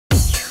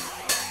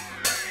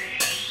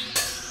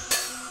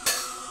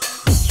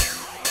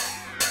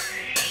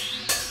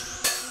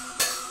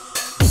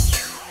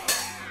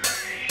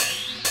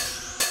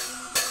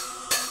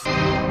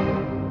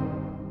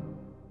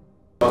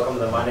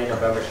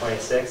November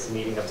 26th,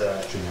 meeting of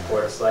the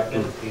Board of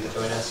Selectmen. Please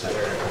join us for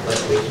pledge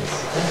allegiance.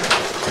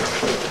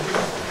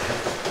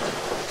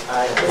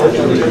 I pledge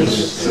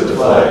allegiance to the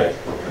flag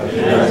of the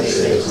United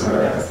States of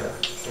America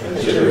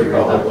and to the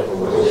republic for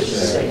which it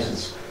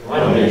stands,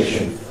 one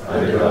nation,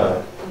 under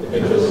God,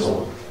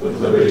 indivisible,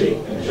 with liberty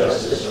and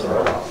justice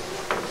for all.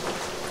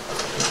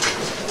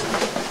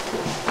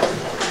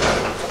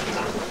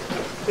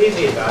 Please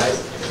be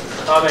advised,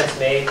 comments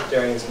made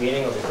during this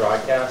meeting will be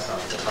broadcast on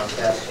the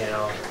Comcast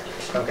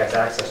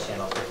Access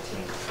Channel 15.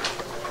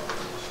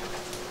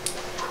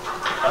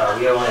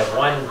 We only have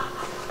one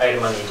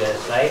item on the agenda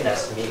tonight, and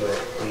that's to meet with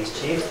the Police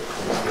Chief,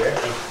 who's here.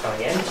 Thank you for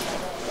coming in.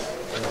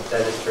 And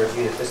that is to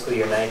review the fiscal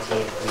year 19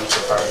 Police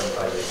Department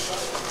budget.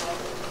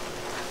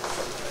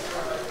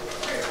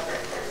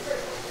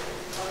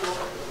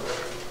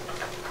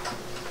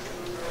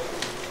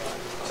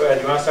 So Ed,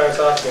 do you want to start us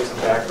off, give some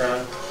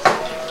background?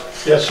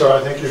 Yes, sir. I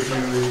think if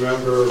you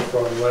remember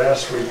from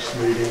last week's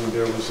meeting,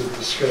 there was a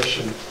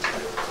discussion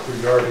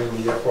regarding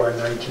the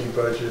FY19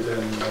 budget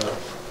and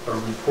a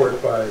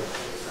report by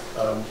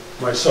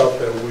myself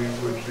that we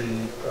would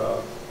be,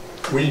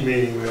 we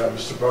meaning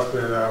Mr.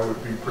 Buckley and I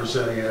would be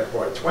presenting an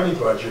FY20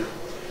 budget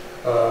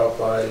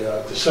by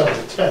December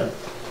 10th.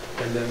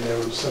 And then there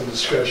was some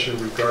discussion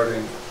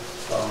regarding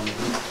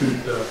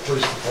the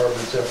police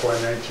department's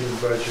FY19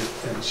 budget.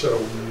 And so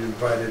we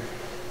invited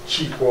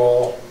Chief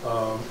Wall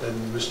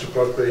and Mr.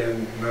 Buckley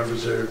and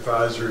members of the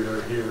advisory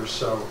are here.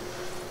 So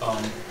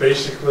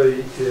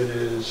basically it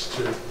is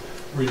to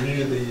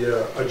review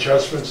the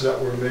adjustments that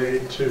were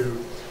made to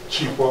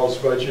Chief Wall's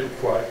budget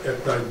for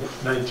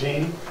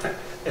F19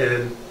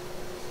 and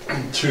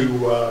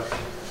to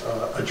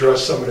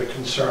address some of the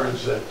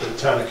concerns that the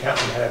town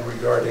accountant had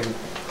regarding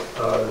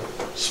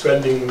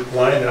spending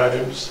line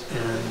items.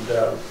 And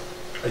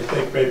I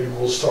think maybe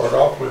we'll start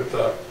off with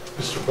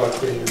Mr.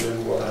 Buckley and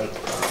then we'll have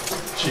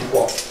Chief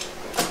Wall.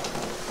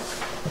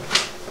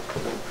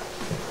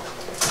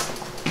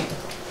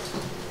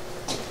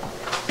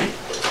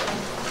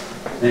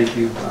 Thank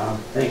you.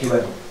 Thank you,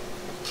 Ed.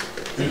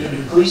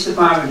 The police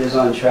department is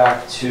on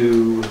track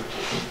to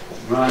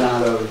run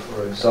out of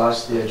or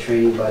exhaust their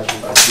training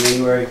budget by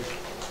January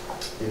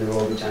and their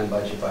overtime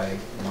budget by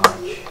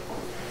March.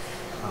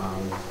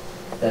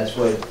 That's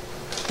what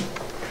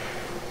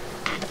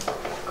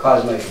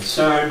caused my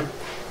concern.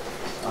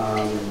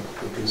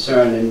 The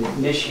concern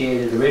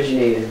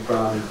originated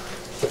from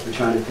we're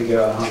trying to figure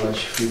out how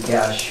much free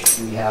cash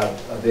we have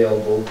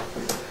available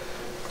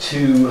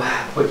to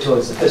put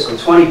towards the fiscal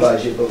 20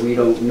 budget, but we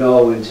don't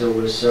know until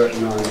we're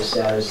certain on the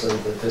status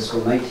of the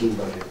fiscal 19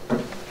 budget.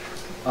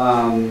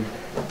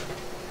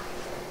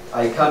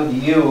 I come to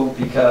you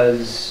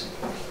because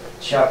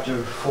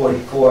Chapter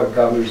 44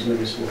 governs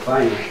municipal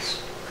finance,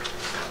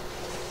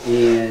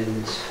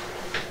 and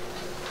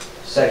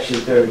Section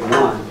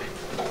 31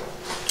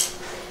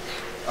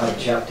 of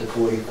Chapter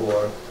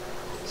 44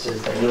 says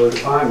that no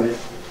department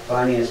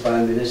financed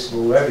by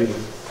municipal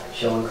revenue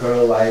shall incur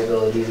a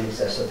liability in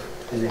excess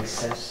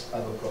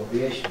of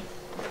appropriation.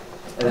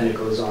 And then it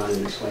goes on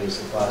and explains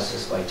the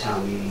process by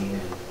town meeting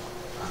and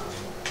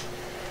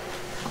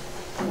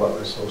what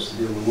we're supposed to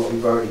do and what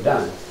we've already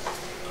done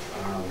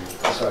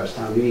as far as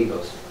town meeting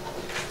goes.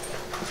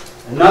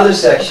 Another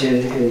section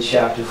in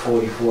Chapter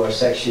 44,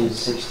 Section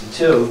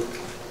 62,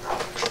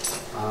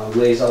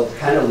 lays out the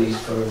penalties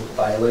for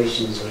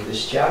violations of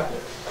this chapter.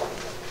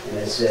 And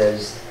it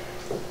says,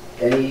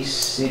 any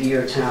city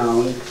or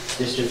town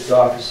district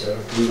officer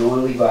who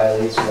knowingly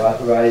violates or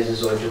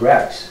authorizes or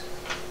directs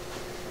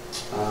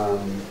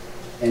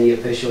any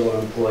official or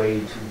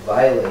employee to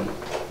violate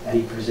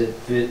any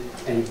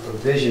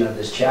provision of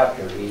this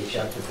chapter, meaning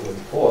Chapter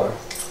 44,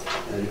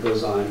 and it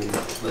goes on and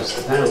lists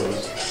the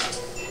penalties.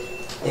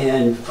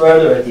 And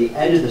further, at the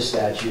end of the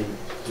statute,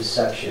 this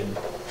section,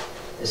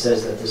 it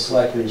says that the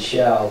selectmen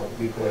shall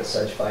report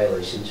such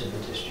violation to the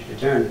district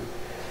attorney.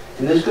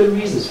 And there's good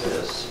reasons for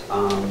this.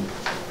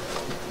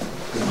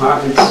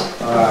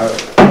 Departments are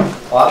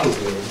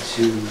obligated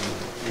to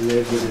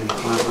live within the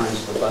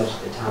confines of the budget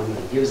the town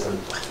meeting gives them.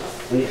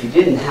 And if you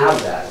didn't have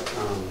that,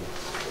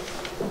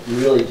 you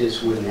really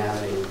just wouldn't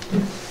have any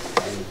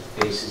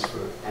basis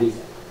for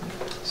anything.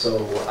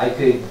 So I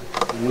could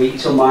wait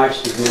till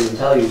March to come in and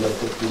tell you that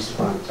the police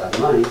department's out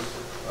of money,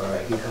 or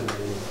I can come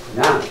in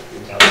now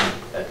and tell you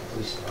that the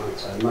police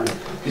department's out of money.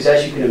 Because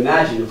as you can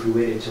imagine, if we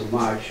waited till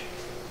March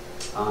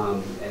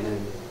and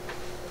then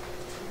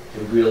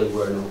there really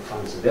were no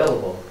funds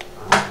available,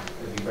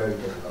 it would be very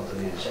difficult to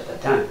manage at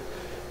that time.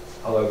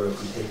 However, if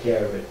we take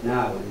care of it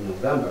now in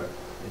November,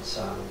 it's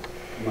a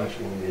much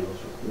more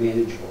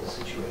manageable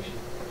situation.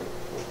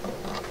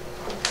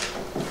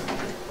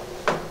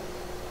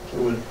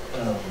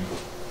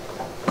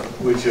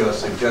 What's your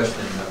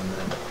suggestion on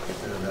that?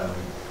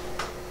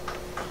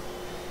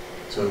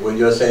 So what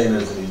you're saying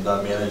is that he's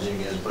not managing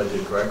his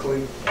budget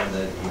correctly and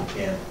that he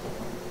can't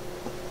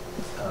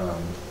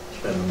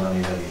spend the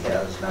money that he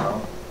has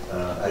now?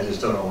 I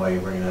just don't know why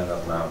you're bringing that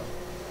up now.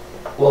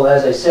 Well,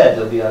 as I said,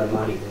 they'll be out of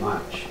money in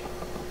March.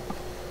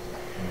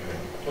 Okay.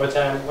 What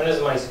time, when is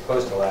the money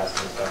supposed to last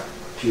and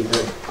stuff? June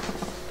 30.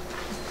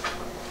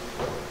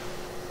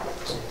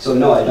 So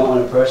no, I don't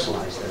want to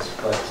personalize this,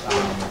 but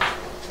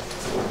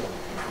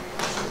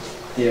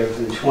there have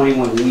been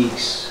 21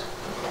 weeks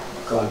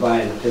gone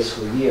by in the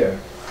fiscal year,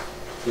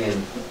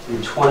 and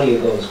in 20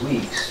 of those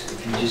weeks,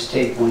 if you just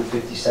take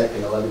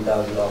 1/52nd,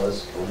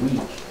 $11,000 a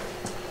week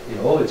in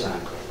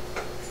overtime,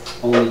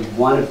 only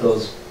one of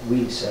those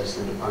weeks has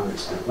the department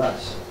spent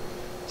less.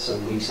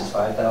 Some weeks it's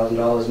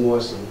 $5,000 more,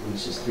 some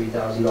weeks it's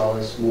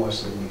 $3,000 more,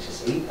 some weeks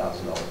it's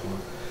 $8,000 more.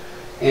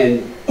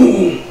 And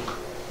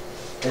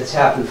that's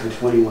happened for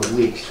 21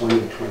 weeks, 20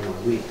 to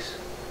 21 weeks.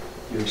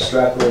 You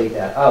extrapolate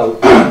that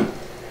out,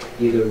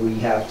 either we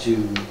have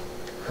to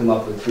come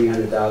up with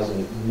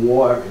 $300,000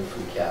 more in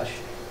free cash,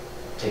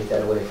 take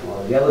that away from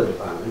all the other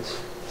departments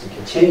to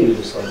continue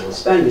this level of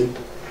spending,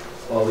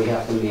 or we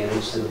have to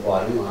manage to the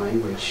bottom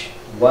line, which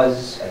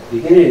was at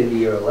the beginning of the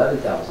year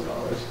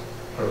 $11,000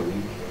 per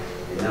week,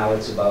 and now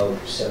it's about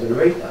 $7,000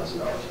 or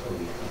 $8,000 per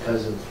week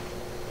because of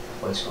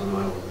what's going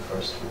on over the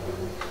first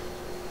 21 weeks.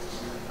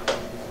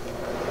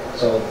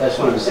 So that's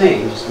what I'm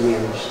saying, just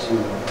manage to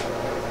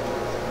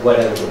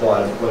whatever the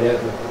bottom,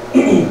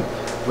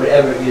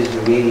 whatever is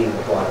remaining in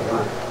the bottom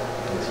line.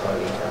 And it's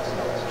about $8,000.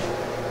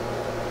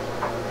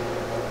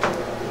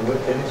 What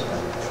can you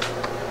spend?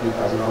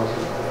 $8,000.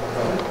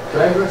 Can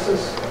I address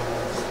this?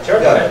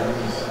 Sure, go ahead.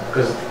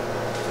 Because,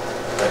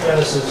 again,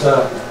 this is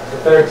the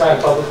third time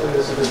publicly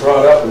this has been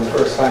brought up, and the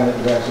first time that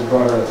you actually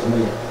brought it up to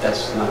me.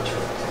 That's not true.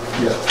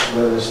 Yeah,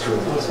 that is true.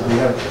 We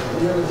have a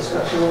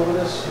discussion over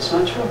this? It's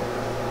not true. Do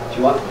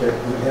you want? Okay, we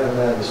haven't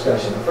had a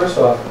discussion. First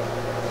off,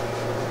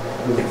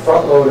 we've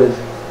front-loaded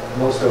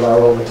most of our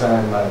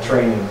overtime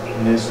training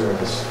and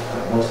in-service.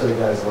 Most of the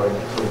guys have already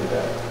completed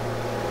that.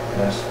 And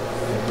that's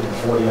including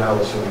 40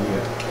 hours for the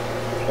year.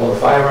 Well, the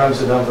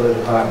firearms are done for the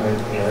department,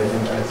 and I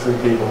think I have 3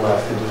 people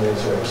left to do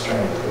in-service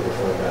training for the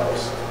 40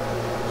 hours.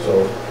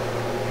 So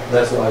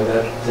that's why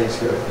that takes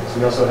care of things.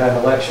 We also had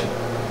an election.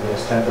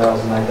 There's $10,000,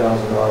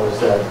 $9,000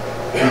 that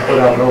we put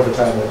out in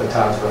overtime that the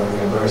town's going to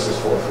reimburse us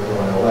for doing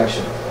an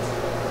election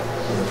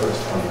in the first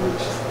 20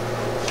 weeks.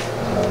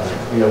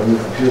 We have a new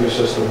computer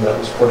system that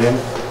was put in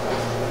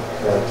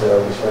that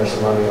we spent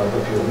some money on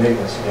computer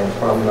maintenance. Again, it's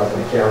probably not going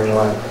to carry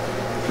on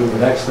through the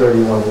next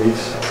 31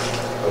 weeks,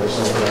 but it's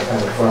something that kind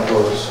of front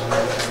loads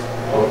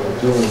what we're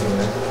doing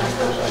here.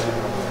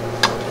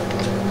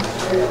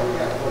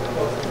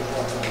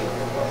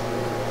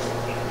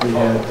 We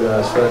had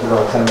spent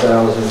about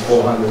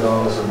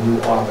 $10,400 of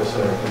new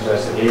officer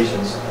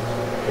investigations,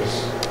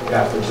 because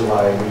after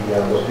July we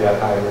looked at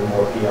hiring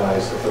more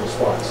PIs to fill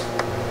spots. So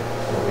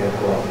we had to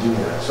go out and do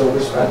that. So we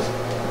spent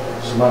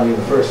some money in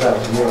the first half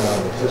of the year, and I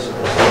would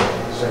anticipate in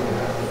the second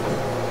half.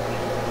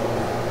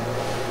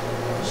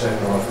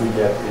 Second off, we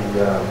get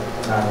the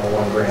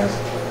 901 grant.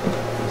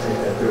 We take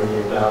that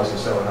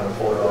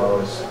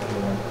 $38,704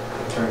 and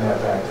turn that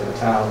back to the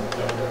town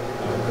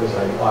because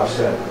I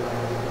offset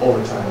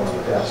overtime on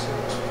the desk.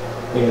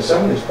 Because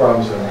some of these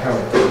problems are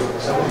inherent.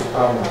 Some of these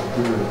problems are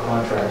due to the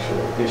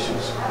contractual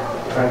issues.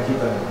 Trying to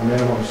keep a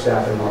minimum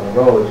staffing on the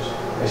roads,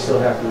 I still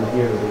have to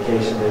adhere to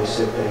vacation days,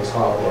 sick days,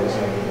 holidays,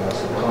 and anything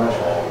else in the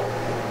contract. I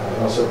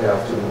also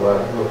have to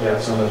look at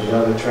some of the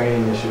other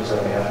training issues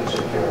that I have to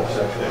take care of,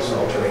 sexual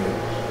assault training.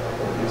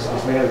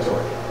 It's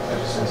mandatory. I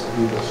have a sense of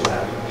people should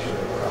have to make sure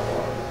they were up on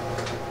it.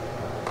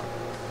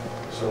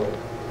 So,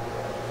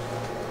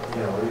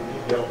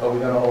 are we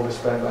going to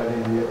overspend by the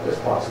end of the year? It's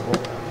possible.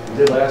 We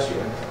did last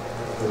year,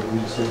 but we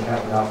just didn't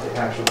have enough to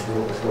actually do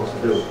what we're supposed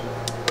to do.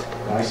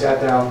 When I sat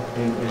down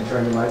and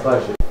turned in my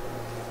budget at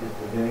the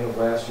beginning of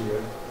last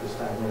year, this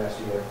time last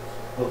year,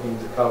 looking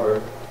to cover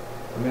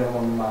the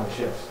minimum amount of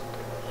shifts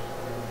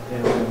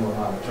and the minimum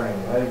amount of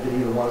training. I didn't get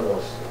either one of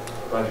those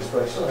budgets,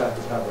 but I still have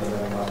to cover the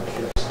minimum amount of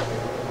shifts.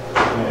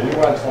 We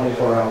run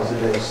 24 hours a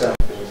day, 7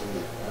 days a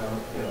week.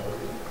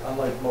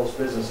 Unlike most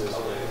businesses,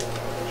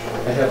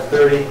 I have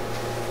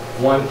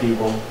 31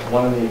 people,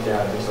 one in the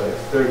academy, so I have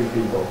 30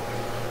 people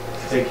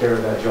to take care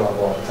of that job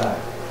all the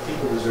time.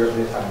 People deserve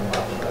their time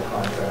off in that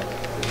contract.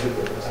 They should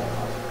get their time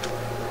off.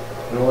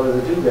 In order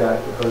to do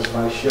that, because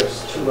my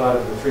shifts, 2 out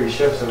of the 3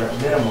 shifts are at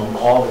minimum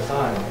all the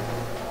time,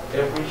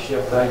 every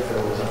shift I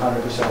fill is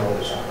 100%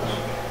 overtime.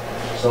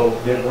 So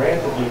they're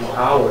granted these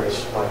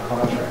hours by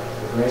contract.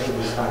 They're granted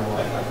this time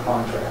off by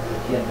contract. They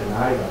can't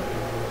deny them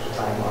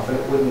time off, and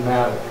it wouldn't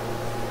matter.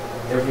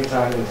 Every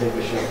time they take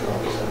a shift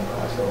off, it's going to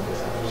cost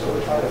overtime. So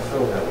we're trying to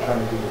fill that. We're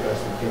trying to do the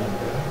best we can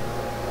with that.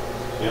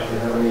 If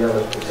you have any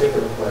other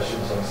particular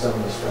questions on some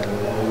of the spending,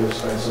 we've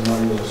spent some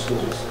money in the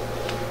schools.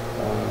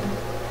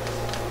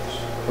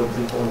 Put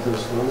people into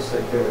the schools,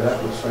 take care of that.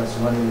 We've spent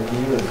some money in the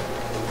community.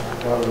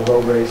 A lot of the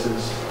road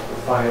races,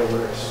 the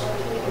fireworks,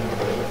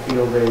 the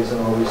field days, and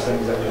all these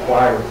things that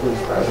require a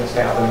police presence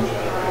happen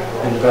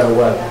in the better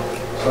weather.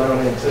 So I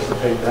don't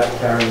anticipate that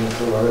carrying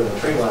through other than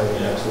tree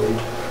lighting next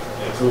week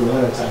through the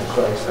winter time.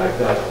 So I expect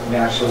that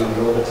naturally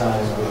the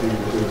overtime will be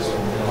reduced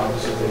and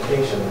officers'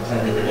 vacation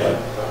tend to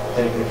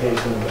take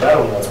vacation in the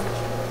better weather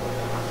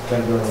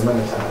than during the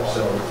winter time.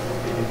 So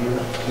if you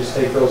just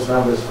take those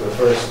numbers for the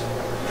first,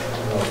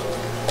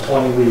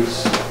 20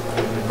 weeks,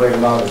 and you break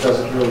them out, it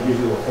doesn't really give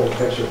you a full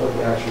picture of what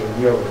the actual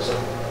year is.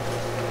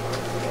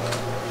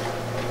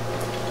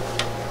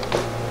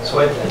 So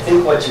I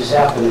think what just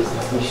happened is the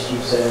police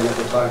chief said I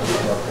never talked to you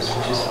about this,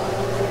 which is fine.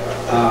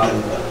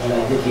 And I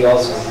think he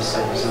also just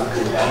said he's not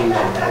going to change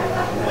anything.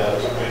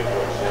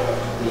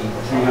 The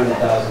 $300,000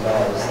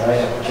 that I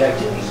have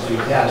projected is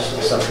free cash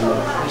to supplement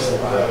the police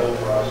department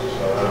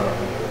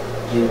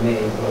in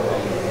May will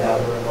be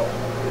available.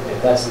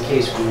 If that's the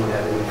case, we would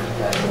have any free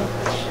cash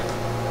this year.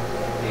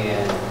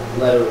 And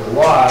letter of the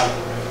law,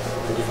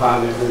 the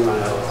department will run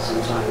out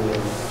sometime in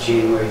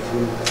January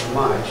through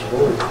March,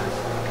 overtime,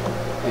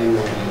 and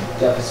will be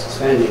deficit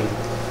spending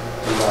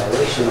in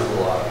violation of the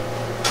law,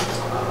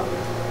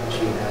 which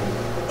we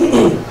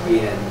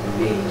had in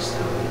May's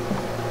town meeting.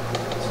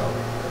 So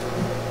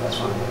that's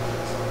fine.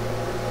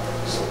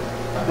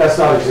 That's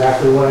not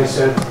exactly what I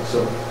said,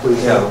 so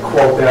please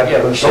quote that.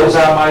 Yeah, Those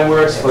are my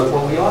words, but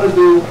what we ought to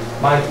do,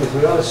 Mike, is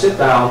we ought to sit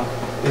down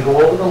and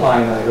go over the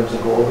line items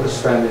and go over the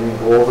spending and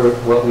go over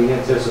what we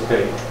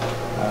anticipate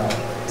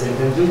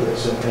and do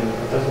this. And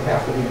it doesn't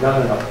have to be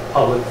done in a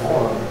public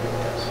forum.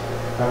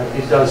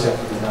 It does have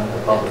to be done in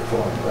a public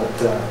forum,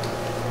 but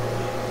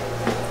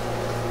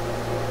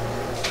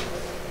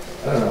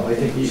I don't know. I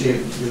think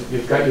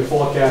you've got your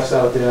forecast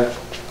out there.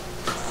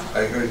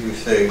 I heard you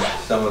say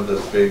some of the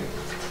big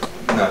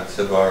nuts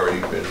have already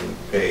been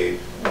paid,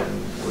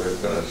 and we're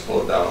going to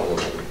slow down a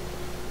little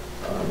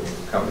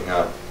coming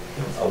up.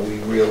 Are we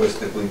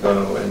realistically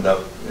going to end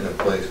up in a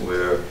place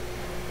where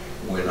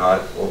we're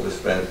not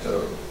overspent,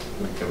 or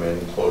we come in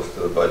close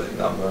to the budget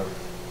number?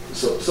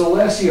 So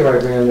last year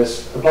I ran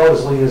this about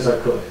as lean as I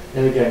could.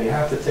 And again, you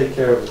have to take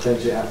care of the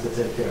things you have to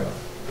take care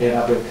of. And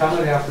I've been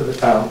coming after the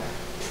town,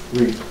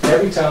 read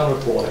every town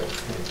report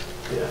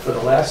for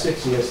the last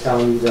 6 years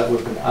telling you that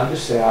we've been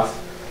understaffed,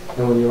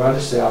 and when you're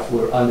understaffed,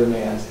 we're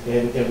undermanned,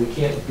 and we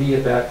can't be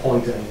at that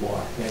point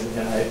anymore. And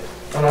I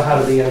don't know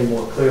how to be any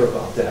more clear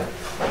about that.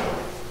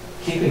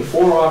 Keeping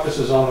 4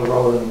 officers on the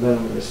road at a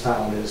minimum in this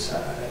town is,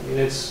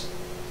 it's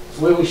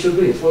where we should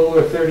be. It's where we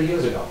were 30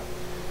 years ago.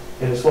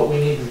 And it's what we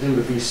need to do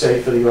to be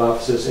safe for the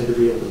officers and to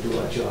be able to do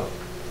our job.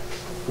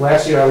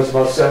 Last year I was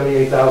about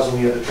 78,000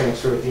 we had to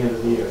transfer at the end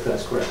of the year, if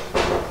that's correct.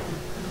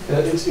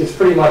 And it's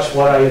pretty much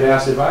what I had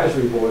asked the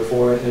advisory board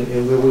for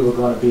and where we were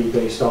going to be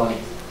based on,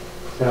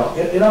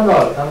 and I'm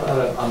not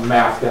a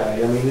math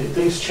guy. I mean,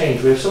 things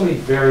change. We have so many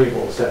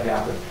variables that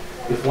happen.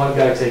 If one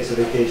guy takes a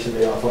vacation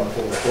day off on the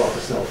 4th or 12th,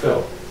 it's no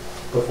fill.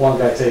 But if one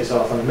guy takes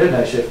off on a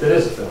midnight shift, it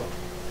is a fill.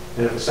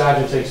 And if a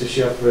sergeant takes a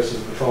shift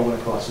versus a patrolman,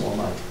 it costs more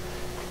money.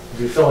 If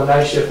you fill a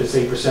night shift, it's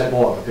 8%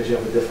 more because you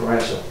have a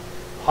differential.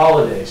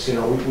 Holidays,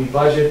 we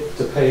budget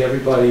to pay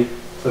everybody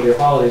for their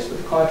holidays, but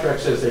the contract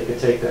says they can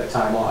take that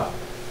time off.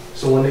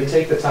 So when they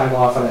take the time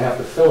off and I have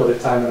to fill it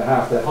at time and a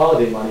half, that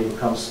holiday money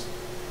becomes,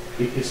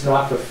 it's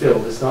not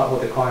fulfilled. It's not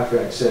what the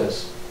contract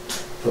says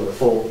for the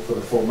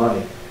full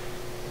money.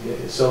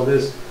 So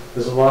there's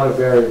a lot of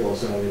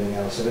variables and everything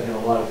else, and a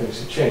lot of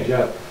things that change.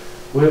 Yeah,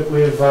 we've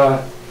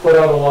put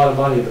out a lot of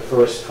money the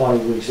first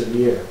 20 weeks of the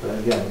year, but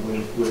again,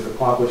 we've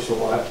accomplished a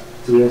lot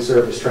through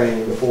in-service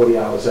training, the 40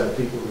 hours that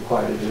people are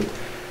required to do.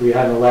 We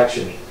had an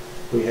election.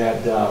 We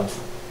had a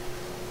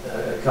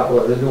couple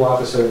of the new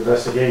officer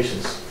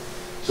investigations.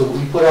 So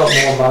we put out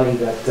more money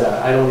that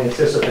I don't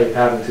anticipate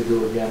having to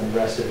do again the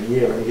rest of the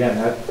year. And again,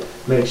 that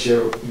makes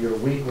your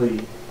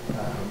weekly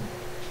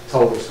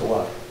totals go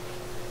up.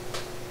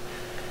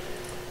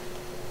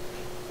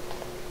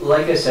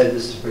 Like I said,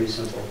 this is pretty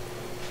simple.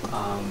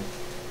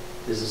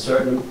 There's a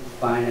certain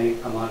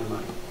finite amount of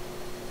money.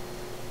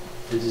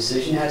 The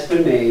decision has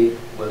been made,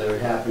 whether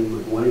it happened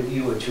with 1 of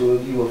you or 2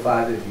 of you or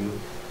 5 of you,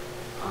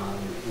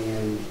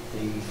 and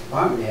the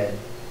department head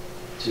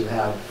to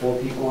have 4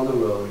 people on the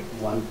road,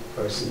 1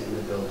 person in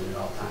the building at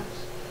all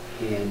times,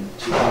 and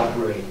to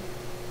operate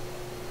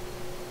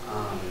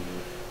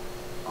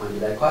under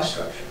that cost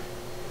structure,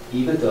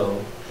 even though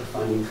the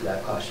funding for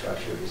that cost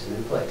structure isn't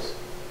in place.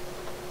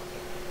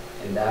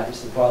 And that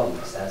is the problem.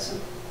 It's that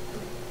simple.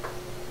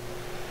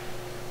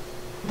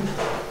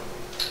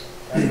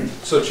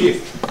 So,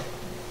 Chief,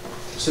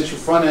 since you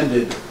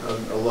front-ended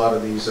a lot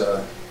of these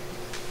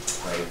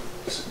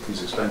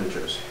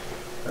expenditures,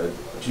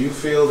 do you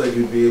feel that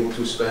you'd be able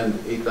to spend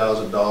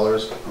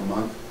 $8,000 a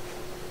month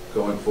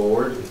going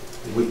forward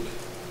a week?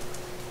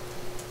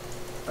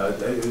 I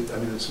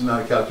mean, it's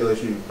not a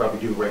calculation you probably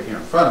do right here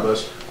in front of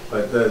us,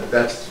 but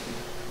that's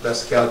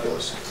the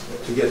calculus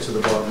to get to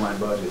the bottom line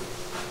budget.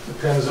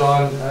 Depends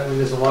on,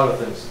 there's a lot of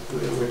things.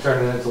 We're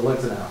turning it into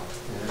winter now.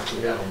 And if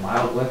we have a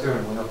mild winter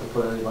and we don't have to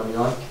put anybody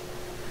on,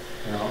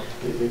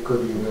 it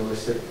could be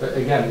realistic. But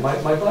again,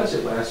 my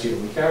budget last year,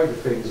 we carried the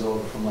figures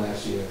over from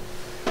last year,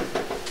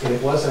 and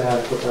it wasn't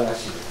adequate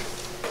last year.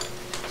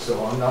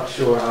 So I'm not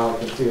sure how I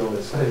can feel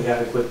it's going to be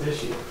adequate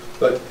this year.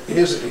 But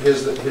here's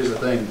the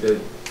thing, the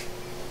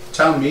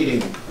town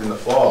meeting in the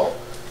fall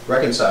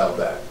reconciled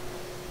that.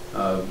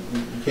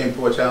 You came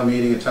to a town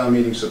meeting, and town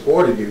meeting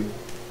supported you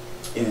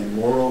in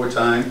more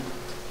overtime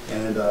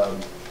and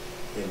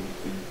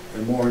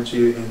and more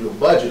into a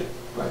budget.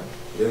 Right.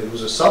 It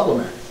was a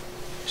supplement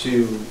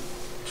to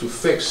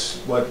fix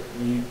what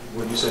you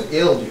said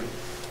ailed you.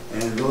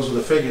 And those were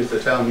the figures the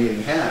town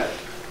meeting had.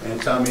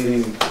 And town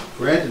meeting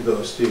granted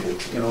those to you.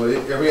 You know,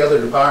 every other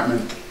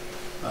department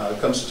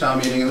comes to town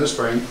meeting in the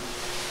spring,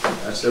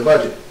 that's their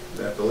budget.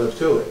 They have to live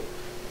to it.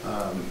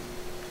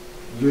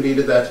 You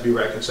needed that to be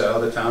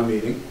reconciled at town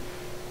meeting,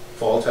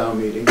 fall town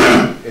meeting,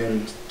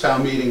 and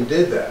town meeting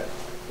did that.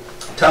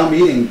 Town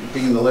meeting,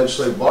 being the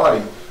legislative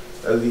body,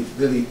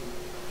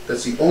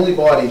 that's the only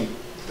body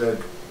that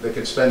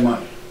can spend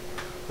money.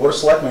 Board of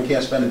Selectmen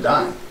can't spend a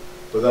dime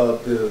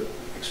without the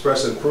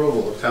express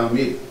approval of town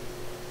meeting.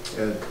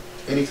 And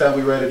anytime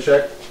we write a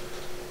check,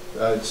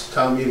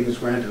 town meeting has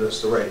granted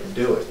us the right to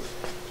do it.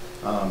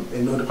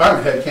 And no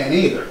department head can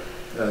either.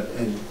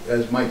 And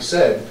as Mike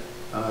said,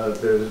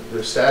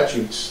 there's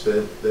statutes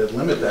that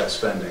limit that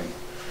spending.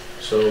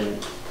 So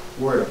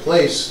we're at a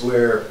place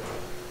where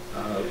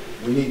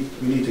we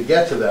need to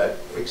get to that,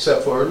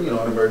 except for, you know,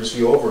 an emergency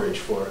overage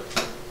for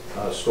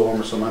a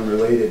storm or some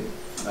unrelated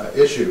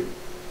issue.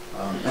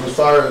 And as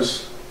far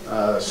as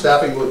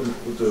staffing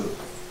with the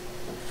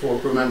 4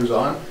 crew members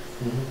on,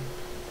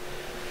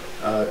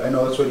 I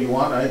know that's what you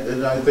want,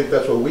 and I think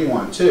that's what we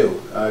want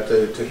too,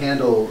 to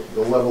handle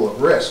the level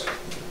of risk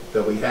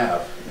that we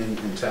have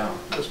in town,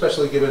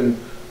 especially given,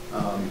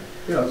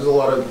 you know, there's a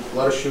lot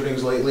of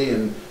shootings lately,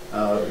 and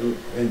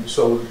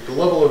so the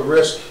level of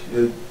risk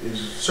is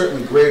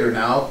certainly greater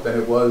now than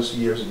it was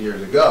years and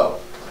years ago.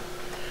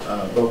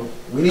 But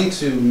we need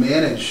to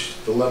manage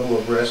the level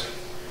of risk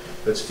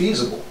that's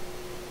feasible.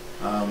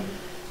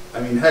 I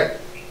mean, heck,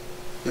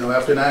 you know,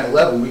 after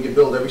 9/11, we could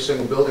build every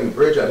single building and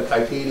bridge out of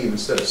titanium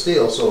instead of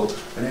steel, so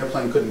an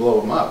airplane couldn't blow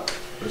them up.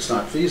 But it's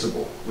not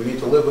feasible. We need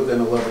to live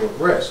within a level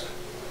of risk.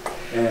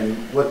 And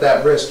what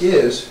that risk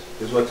is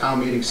what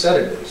town meeting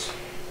said it is.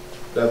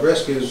 That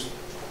risk is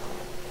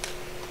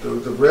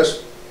the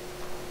risk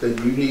that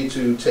you need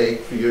to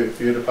take for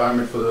your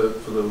department for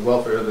the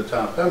welfare of the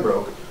town of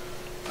Pembroke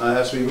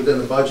has to be within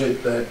the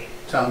budget that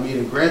town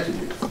meeting granted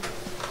you.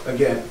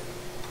 Again,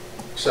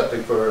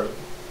 excepting for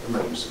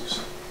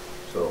emergencies.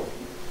 So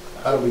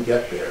how do we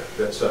get there?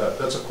 That's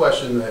a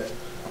question that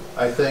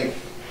I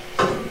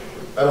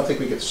don't think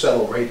we could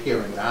settle right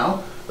here and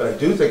now, but I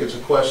do think it's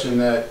a question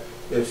that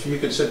if you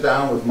could sit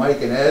down with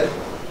Mike and Ed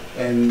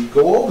and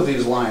go over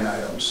these line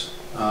items,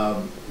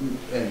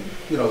 and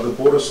you know, the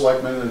Board of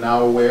Selectmen are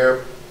now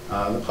aware,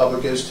 the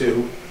public is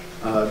too,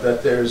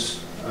 that there's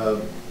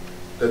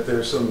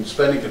some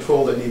spending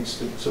control that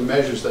needs some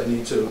measures that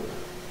need to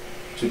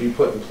be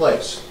put in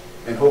place,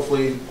 and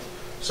hopefully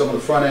some of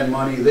the front end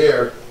money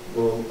there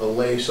will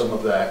allay some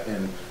of that,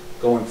 and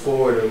going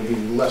forward it will be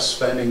less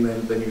spending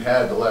than you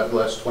had the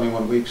last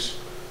 21 weeks.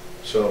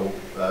 So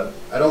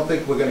I don't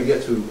think we're going to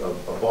get to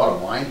a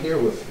bottom line here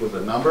with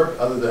a number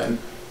other than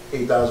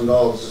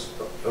 $8,000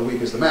 a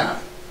week is the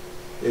math.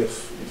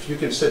 If you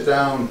can sit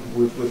down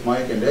with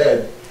Mike and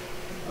Ed,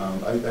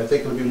 I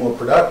think it'll be more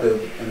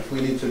productive, and if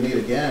we need to meet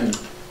again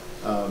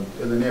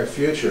in the near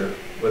future,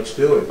 let's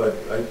do it. But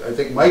I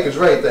think Mike is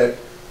right that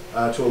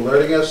to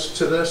alerting us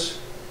to this,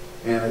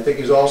 and I think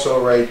he's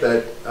also right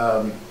that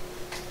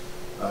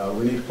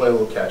we need to play a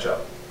little catch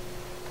up.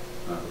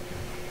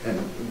 And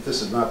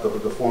this is not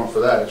the forum for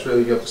that. It's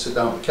really, you have to sit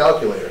down with a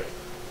calculator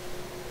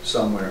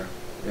somewhere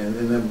and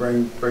then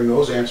bring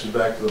those answers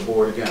back to the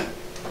board again.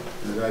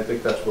 And I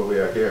think that's where we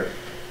are here.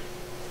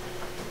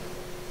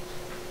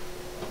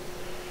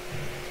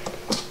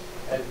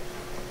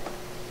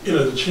 You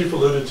know, the chief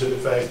alluded to the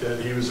fact that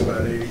he was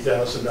about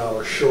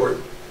 $80,000 short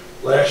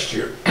last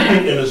year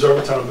in his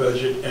overtime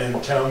budget,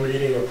 and town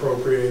meeting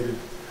appropriated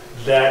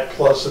that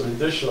plus an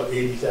additional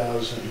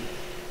 $80,000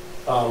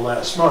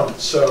 last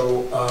month.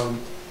 So,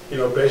 you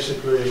know,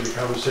 basically the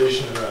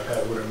conversation that I've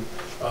had with him,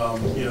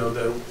 you know,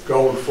 that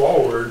going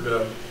forward,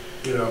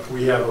 you know, if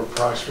we have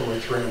approximately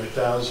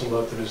 $300,000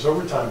 left in his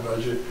overtime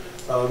budget,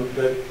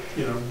 that,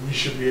 you know, we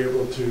should be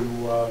able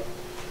to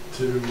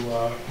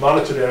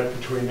monitor that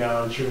between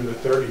now and June the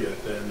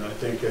 30th. And I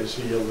think, as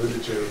he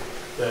alluded to,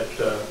 that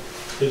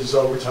his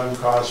overtime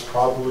costs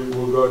probably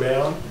will go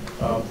down,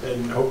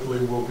 and hopefully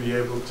we'll be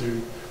able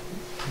to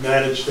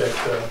manage that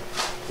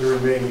the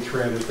remaining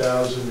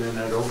 $300,000 in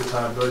that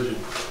overtime budget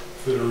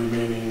for the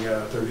remaining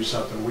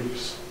 30-something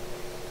weeks.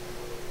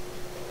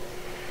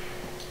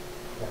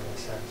 That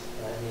makes sense.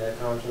 Any other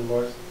comments from the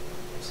board?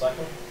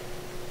 Selectmen?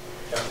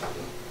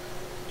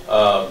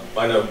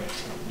 I know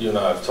you and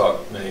I have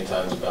talked many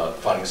times about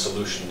finding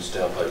solutions to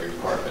help out your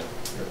department.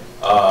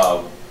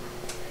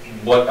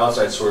 What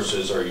outside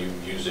sources are you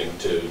using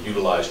to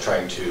utilize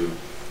trying to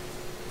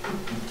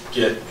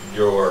get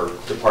your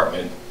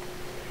department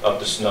up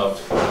to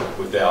snuff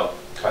without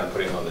kind of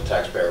putting it on the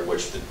taxpayer,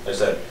 which, as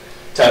that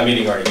town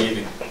meeting already gave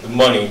you the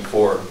money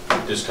for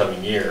this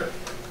coming year?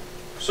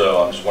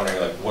 So I'm just wondering,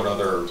 like, what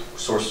other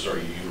sources are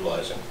you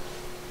utilizing?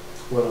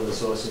 What are the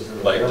sources?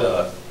 Like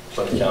the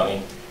Plymouth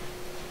County,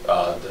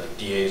 the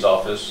DA's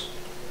office,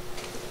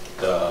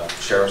 the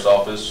sheriff's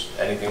office,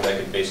 anything that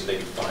could basically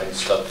find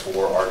stuff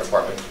for our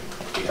department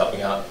to be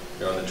helping out?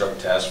 you're on the drug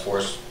task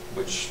force,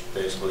 which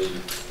basically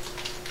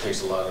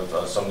takes a lot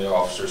of some of the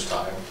officers'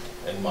 time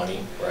and money,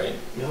 right?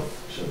 Yep,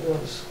 sure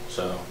does.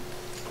 So,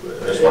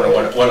 I just wondering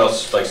what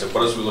else, like I said,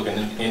 what else are we looking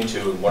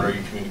into, and what are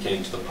you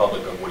communicating to the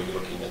public of what are you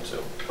looking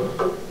into?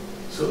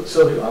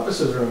 So the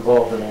officers are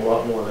involved in a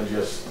lot more than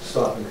just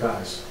stopping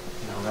cars.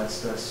 You know,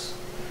 that's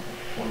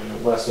one of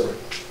the lesser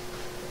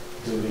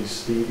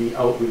duties. The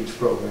outreach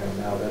program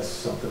now, that's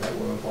something that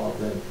we're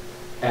involved in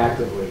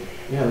actively.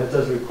 Yeah, that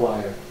does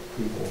require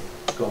people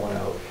going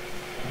out.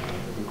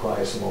 It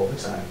requires some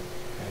overtime.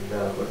 And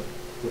but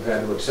we've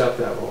had to accept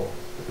that role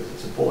because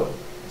it's important.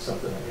 It's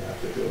something that we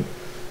have to do.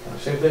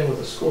 Same thing with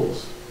the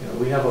schools. You know,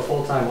 we have a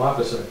full-time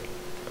officer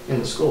in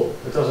the school.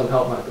 It doesn't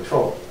help my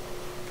patrol,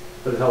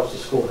 but it helps the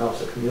school, it helps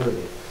the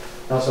community.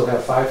 I also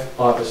have 5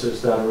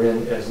 officers that are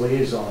in as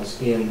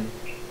liaisons in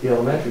the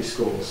elementary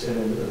schools and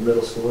in the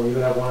middle school, and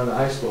even have one in the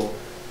high school,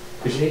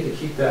 because you need to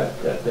keep that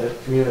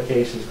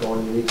communications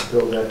going. You need to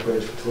build that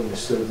bridge between the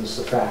students,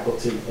 the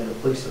faculty, and the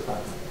police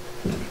department.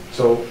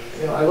 So,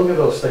 you know, I look at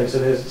those things,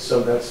 and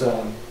so that's,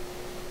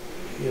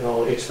 you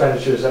know,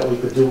 expenditures that we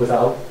could do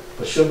without,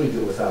 but should we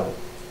do without?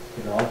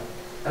 You know,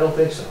 I don't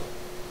think so.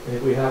 I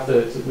think we have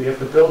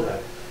to build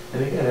that.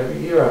 And again, every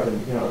year I've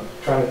been, you know,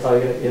 trying to tell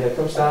you, and it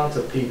comes down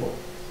to people.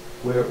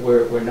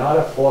 We're not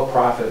a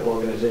for-profit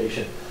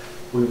organization.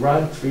 We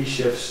run 3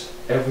 shifts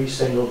every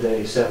single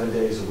day, 7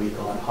 days a week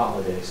on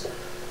holidays.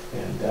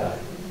 And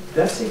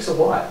that takes a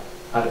lot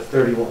out of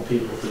 31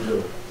 people to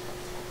do.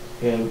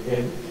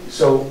 And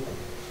so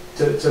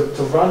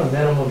to run a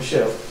minimum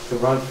shift, to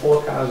run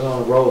 4 cars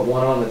on the road,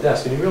 1 on the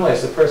desk, and you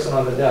realize the person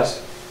on the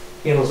desk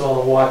handles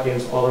all the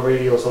walk-ins, all the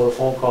radios, all the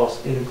phone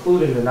calls,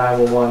 including the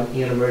 911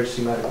 and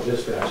emergency medical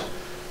dispatch.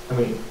 I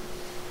mean,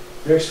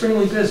 they're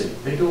extremely busy.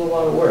 They do a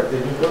lot of work. They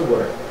do good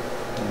work.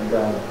 And,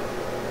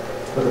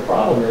 but the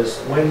problem is,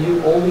 when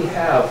you only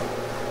have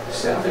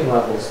staffing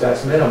levels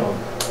that's minimum,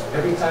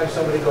 every time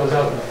somebody goes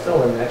out and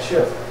fill in that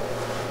shift,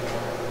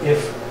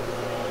 if,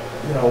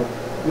 you know,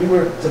 we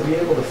were to be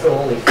able to fill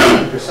only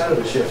 50% of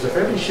the shifts, if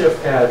every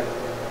shift had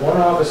 1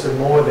 officer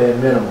more than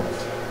minimum,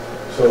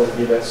 so if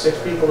you've got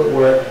 6 people at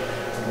work,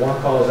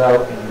 1 calls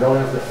out, and you don't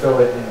have to fill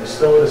it, and you're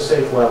still at a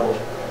safe level,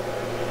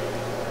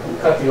 we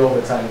cut the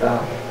overtime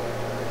down.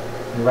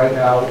 And right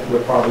now,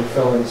 we're probably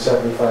filling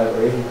 75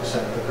 or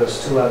 80%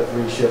 because 2 out of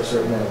 3 shifts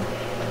are minimum.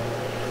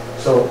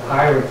 So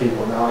hiring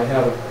people. Now, I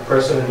have a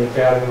person in the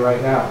academy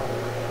right now,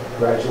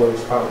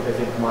 graduates probably, I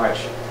think,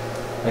 March.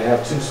 I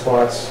have 2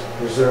 spots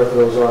reserved for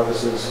those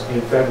officers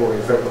in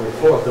February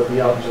 4th. They'll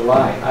be out in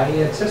July. I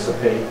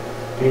anticipate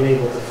being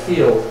able to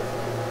field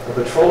a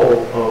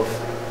patrol of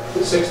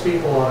 6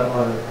 people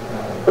on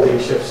a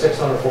day shift, 6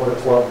 on a 4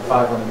 to 12, and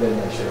 5 on a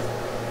midnight shift.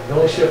 The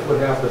only shift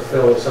would have to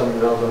fill if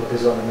somebody else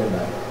is on a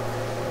midnight.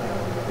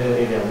 And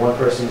again, 1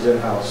 person's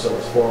in-house, so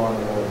it's 4 on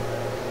the road,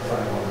 5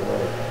 on the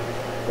road.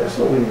 That's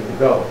where we need to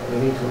go. We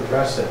need to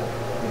address it,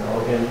 you know,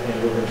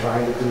 and we've been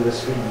trying to do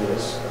this for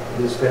years.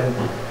 There's been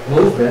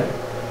movement,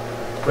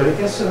 but it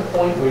gets to the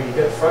point where you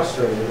get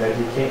frustrated that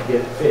you can't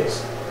get it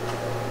fixed.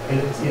 And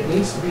it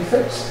needs to be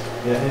fixed.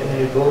 And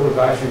you go to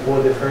advisory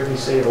board, they've heard me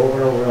say it over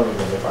and over and over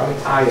again. They're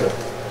probably tired,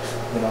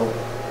 you know.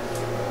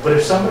 But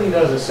if somebody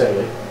doesn't say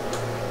it,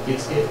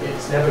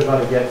 it's never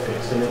going to get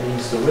fixed, and it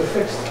needs to. We've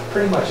fixed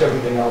pretty much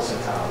everything else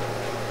in town.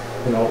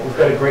 You know, we've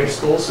got a great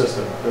school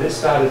system, but it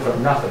started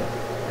from nothing.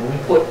 And we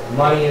put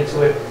money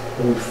into it,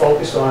 and we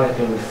focused on it,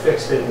 and we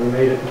fixed it, and we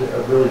made it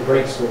a really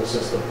great school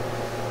system.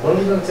 When are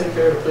we going to take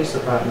care of the police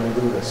department and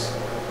do this?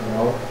 You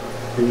know,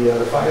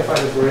 the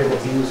firefighters were able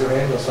to use their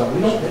ambulance fund.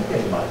 We don't make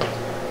any money.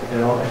 You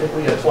know, I think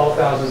we had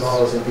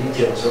 $12,000 in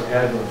details for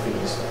admin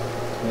fees.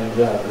 And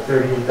the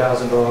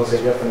 $38,000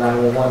 they get for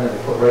 911 that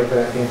they put right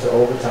back into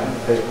overtime to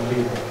pay for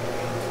people.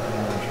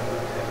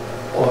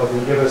 Or if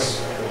they give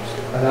us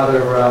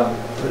another,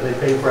 they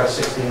pay for our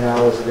 16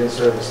 hours of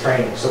in-service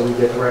training, so we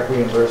get direct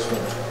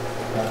reimbursement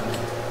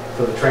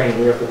for the training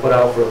we have to put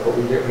out for it, but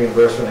we get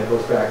reimbursement that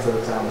goes back to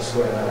the town to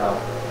square that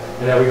out.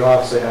 And every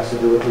officer has to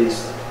do at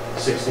least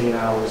 16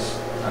 hours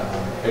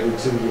every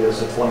 2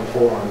 years and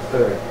 24 on the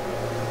 3rd.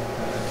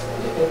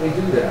 And we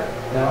do that.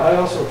 Now, I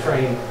also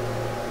train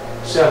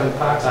 7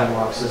 part-time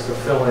officers to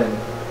fill in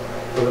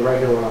for the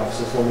regular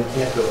officers when we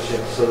can't fill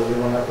shifts, so that we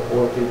don't have to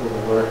order people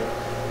to work,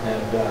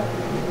 and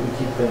we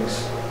keep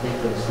things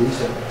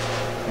decent.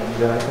 And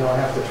you know, I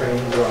have to train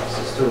these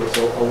officers too. It's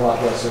a lot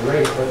less than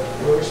rate, but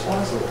we're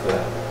responsible for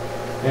that.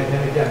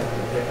 And again,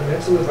 I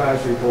went to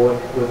advisory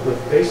board with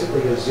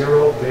basically a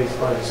zero-based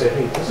budget. Say,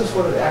 hey, this is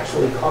what it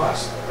actually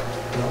costs.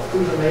 You know,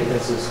 food and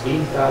maintenance is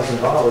 $80,000.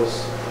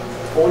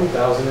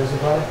 $40,000 isn't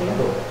going to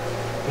handle it.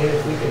 And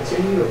if we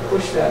continue to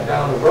push that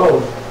down the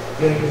road,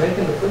 you know, you're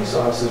making the police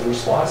officers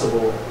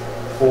responsible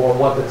for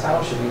what the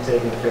town should be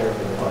taking care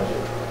of in the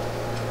budget.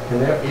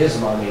 And there is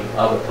money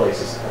other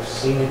places. I've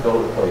seen it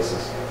go to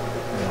places.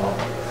 You know,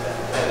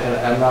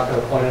 and I'm not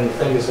going to point any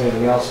fingers or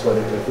anything else, but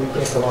if we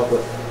can't come up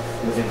with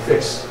and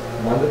fix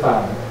one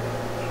department,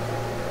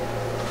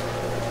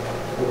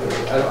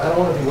 I don't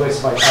want to be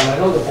wasting my time. I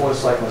know the Board of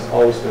Selectmen has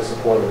always been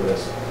supportive of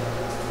this.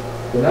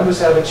 The numbers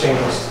haven't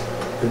changed.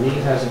 The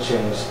need hasn't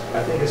changed.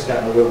 I think it's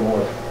gotten a little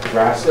more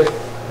drastic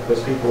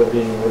because people are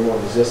being a little more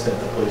resistant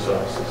to police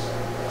officers.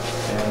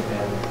 And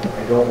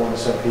I don't want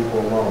to send people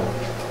alone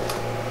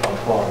on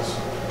cause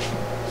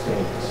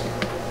standards.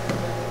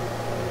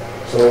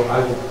 So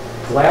I will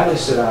gladly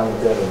sit down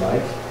with Ed and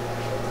Mike.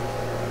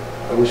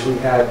 I wish we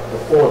had,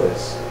 before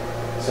this,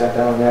 sat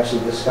down and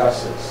actually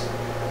discussed this.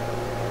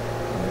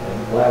 And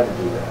I'm glad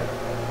to do that.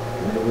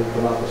 And maybe we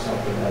come up with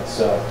something that's,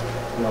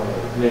 you know,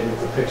 maybe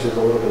the picture's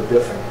a little bit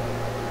different.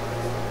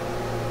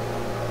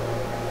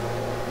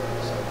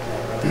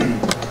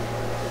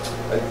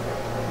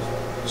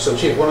 So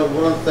Chief, one of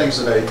the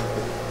things that I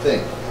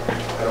think,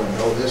 I don't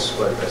know this,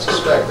 but I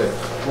suspect that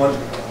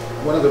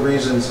one of the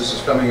reasons this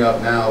is coming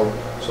up now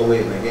so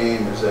late in the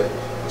game is that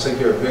it's like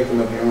you're a victim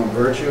of your own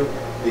virtue,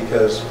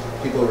 because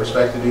people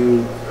respected you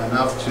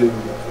enough to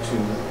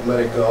let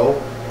it go,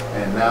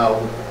 and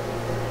now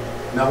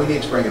we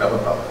need to bring it up in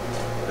public.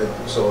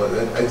 So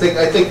I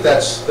think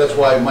that's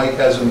why Mike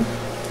hasn't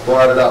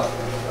brought it up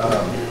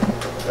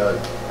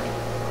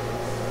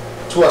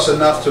to us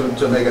enough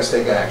to make us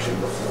take action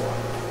before.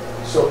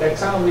 So at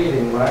town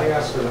meeting, when I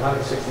asked for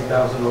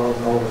 $160,000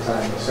 in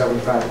overtime, and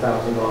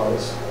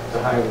 $75,000 to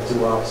hire the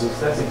 2 officers,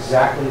 that's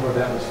exactly what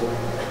that was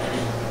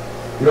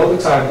for. The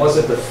overtime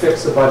wasn't to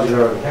fix the budget I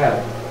already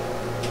had.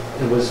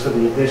 It was for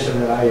the addition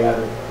that I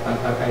added. I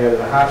added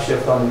a half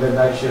shift on the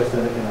midnight shift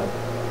and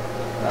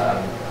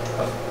a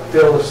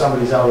fill if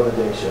somebody's out of the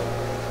day shift.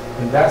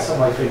 And that's how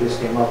my figures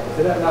came up with.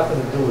 It had nothing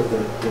to do with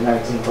the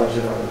 19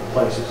 budget or the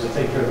place. It was to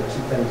take care of the 2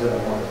 things that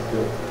I wanted to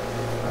do.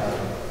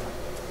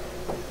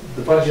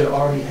 The budget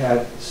already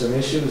had some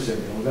issues,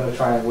 and we're going to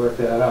try and work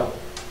that out.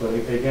 But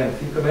again, if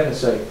you come in and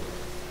say,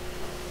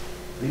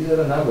 these are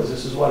the numbers,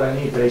 this is what I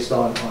need based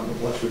on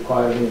what's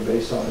required of me and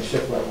based on the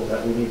shift level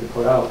that we need to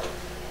put out,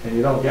 and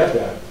you don't get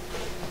that,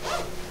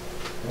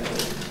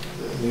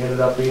 we ended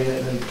up being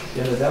in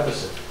a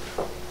deficit.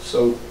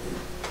 So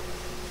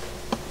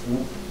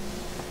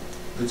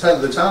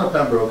the town of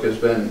Pembroke has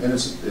been, and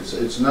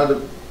it's not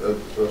a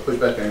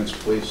pushback against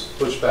police,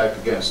 pushback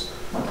against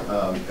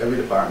every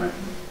department.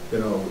 You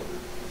know,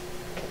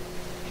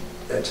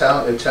 at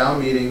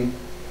town meeting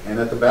and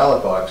at the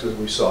ballot boxes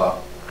we saw,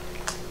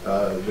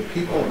 the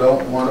people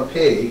don't want to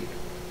pay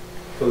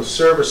for the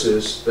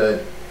services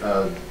that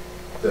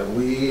that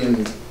we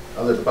and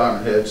other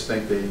department heads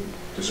think they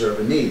deserve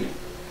and need.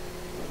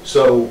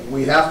 So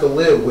we have to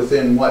live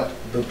within what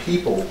the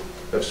people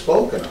have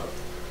spoken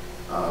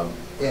of.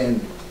 And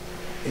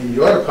in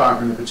your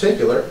department in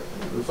particular,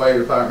 the fire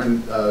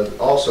department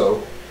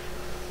also,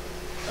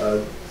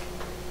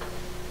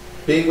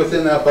 being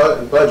within that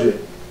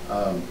budget,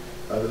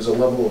 there's a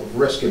level of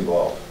risk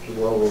involved. There's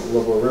a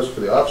level of risk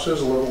for the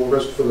officers, a level of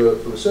risk for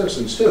the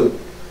citizens too.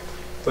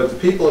 But the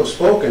people have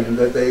spoken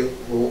that they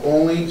will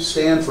only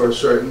stand for a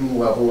certain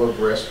level of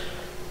risk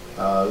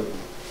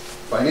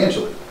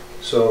financially.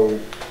 So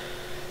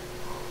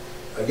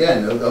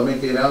again, I'll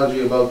make the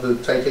analogy about the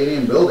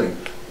titanium building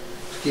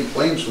to keep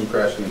planes from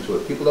crashing into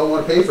it. People don't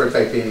want to pay for a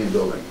titanium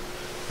building.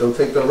 They'll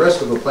take the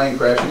risk of a plane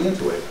crashing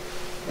into it.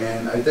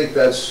 And I think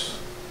that's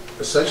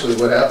essentially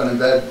what happened in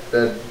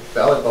that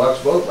ballot box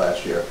vote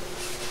last year.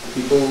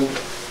 People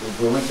were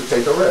willing to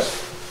take a risk,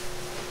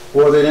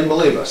 or they didn't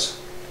believe us.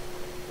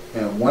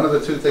 And one of the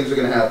 2 things are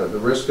going to happen. The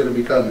risk is going to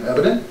become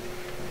evident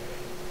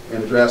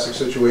in a drastic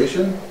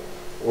situation,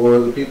 or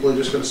the people are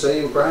just going to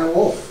say you're crying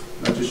wolf.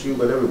 Not just you,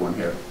 but everyone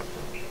here.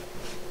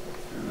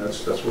 And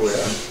that's where we're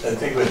at. I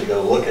think what you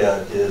got to look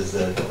at is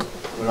that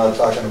we're not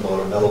talking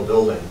about a metal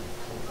building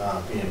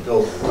being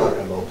built. We're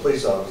talking about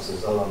police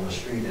officers out on the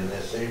street and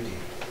their safety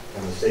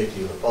and the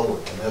safety of the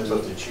public. And that's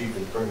what the chief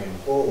is bringing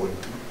forward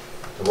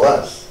to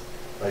us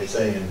by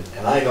saying,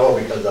 and I know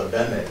because I've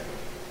been there,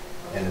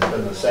 and it's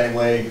been the same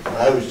way when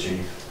I was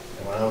chief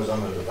and when I was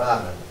on the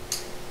department.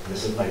 And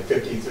this is my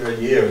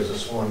 53rd year as a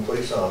sworn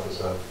police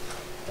officer,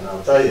 and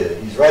I'll tell you,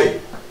 he's right.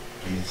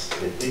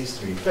 It needs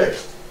to be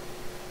fixed.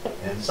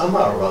 And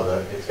somehow or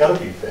other, it's got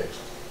to be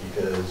fixed,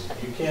 because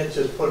you can't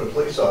just put a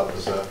police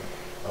officer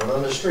out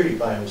on the street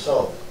by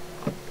himself.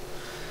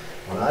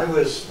 When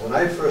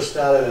I first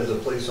started as a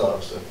police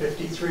officer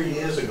 53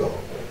 years ago,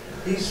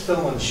 he's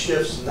filling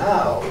shifts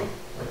now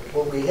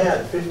what we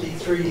had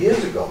 53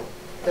 years ago.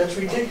 That's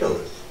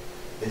ridiculous.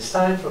 It's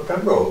time for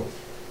Pembroke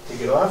to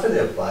get off of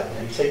their butt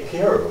and take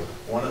care of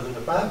one of the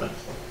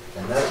departments.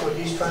 And that's what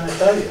he's trying to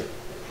tell you.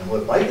 And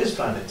what Mike is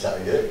trying to tell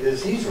you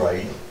is he's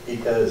right,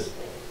 because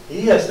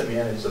he has to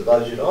manage the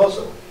budget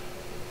also.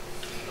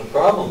 The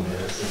problem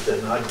is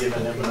they're not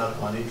giving him enough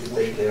money to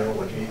take care of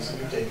what needs to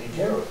be taken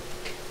care of.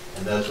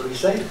 And that's what he's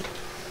saying.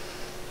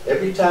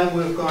 Every time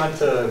we've gone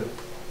to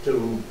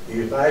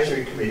the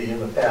advisory committee in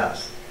the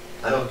past,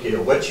 I don't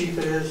care what chief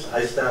it is,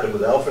 I started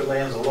with Alfred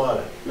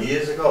Lanzalotta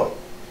years ago.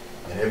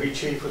 And every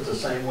chief was the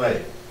same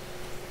way.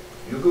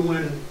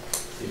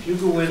 If you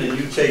go in and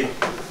you take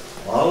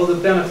all of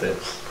the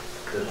benefits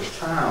that the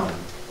town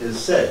has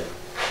said,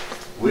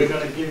 we're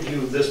going to give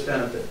you this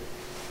benefit,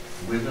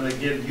 we're going to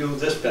give you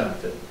this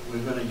benefit,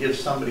 we're going to give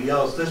somebody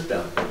else this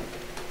benefit.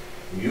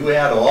 You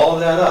add all of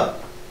that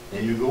up,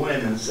 and you go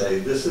in and say,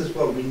 this is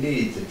what we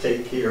need to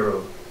take care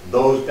of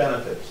those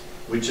benefits,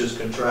 which is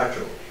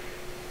contractual.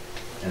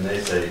 And they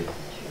say,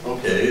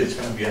 okay, it's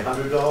gonna be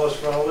 $100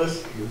 for all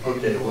this?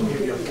 Okay, we'll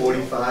give you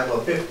 45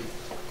 or 50.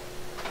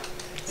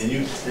 And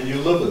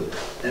you live with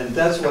it. And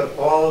that's what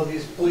all of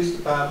these police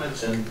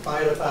departments and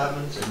fire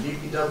departments and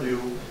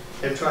DPW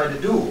have tried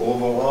to do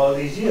over all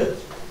these years.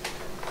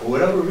 For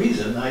whatever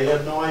reason, I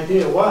have no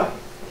idea why.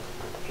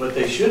 What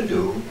they should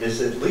do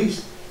is at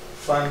least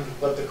fund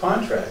what the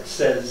contract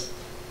says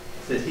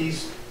that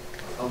he's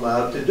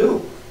allowed to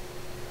do.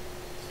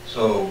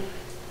 So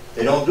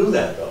they don't do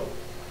that though.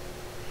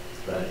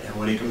 And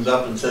when he comes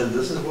up and says,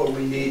 this is what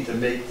we need to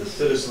make the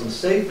citizens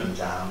safe in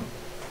town,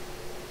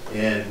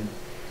 and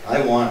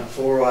I want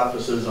 4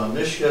 officers on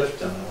this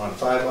shift, and I want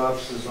 5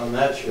 officers on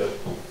that shift,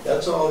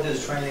 that's all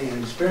his training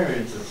and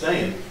experience is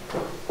saying,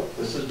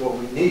 this is what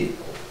we need.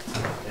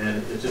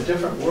 And it's a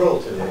different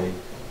world today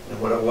than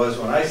what it was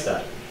when I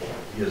started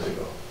years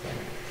ago.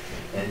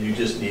 And you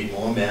just need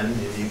more men,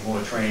 you need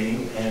more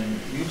training, and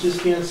you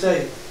just can't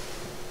say,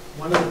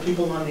 one of the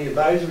people on the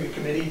advisory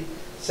committee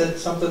said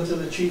something to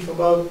the chief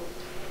about,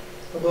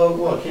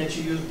 well, can't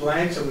you use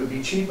blanks? It would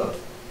be cheaper,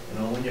 you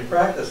know, when you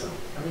practice them.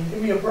 I mean,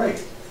 give me a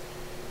break.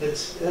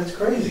 That's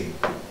crazy,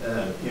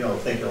 you know,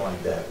 thinking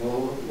like that.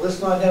 Well, let's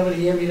not have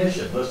any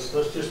ammunition. Let's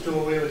just do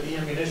away with the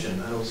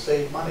ammunition. That'll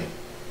save money.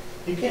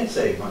 You can't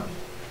save money.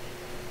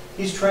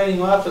 He's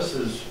training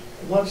officers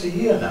once a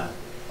year now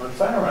on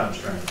firearms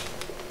training.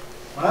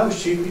 When I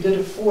was chief, we did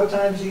it 4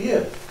 times a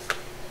year,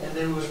 and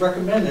it was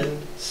recommended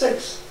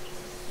 6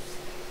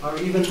 or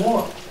even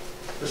more.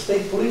 The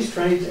state police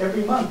trains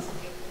every month.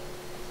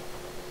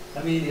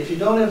 I mean, if you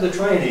don't have the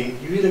training,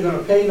 you're either going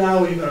to pay now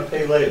or you're going to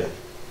pay later.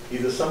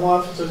 Either some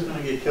officer's going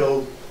to get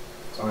killed,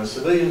 or a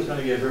civilian's going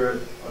to get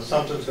hurt, or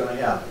something's going to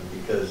happen,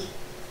 because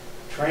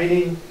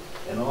training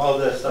and all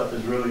that stuff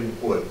is really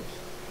important.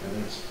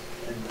 And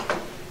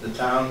the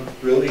town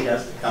really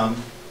has to come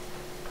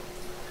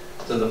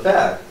to the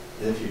fact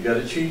that if you've got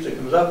a chief that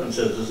comes up and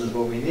says, this is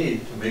what we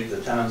need to make the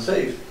town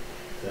safe,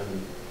 then,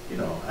 you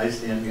know, I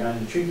stand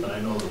behind the chief, and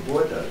I know the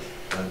board does.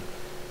 But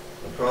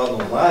the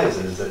problem lies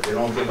is that they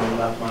don't give him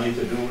enough money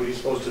to do what he's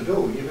supposed to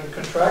do, even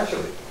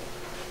contractually.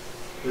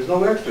 There's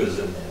no extras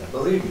in there,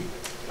 believe me.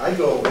 I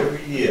go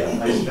every year,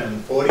 I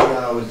spend 40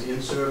 hours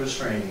in service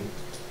training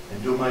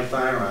and do my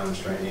firearms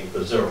training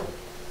for 0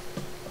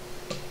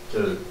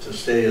 to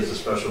stay as a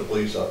special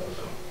police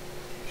officer.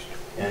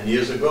 And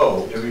years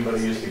ago,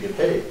 everybody used to get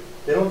paid.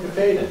 They don't get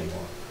paid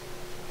anymore.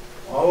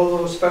 All of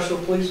those special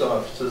police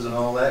officers and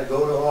all that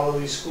go to all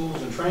of these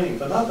schools and training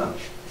for nothing.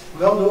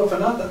 We all do it for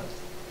nothing.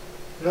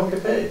 We don't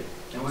get paid.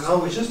 And we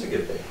always used to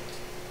get paid.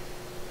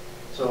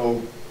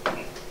 So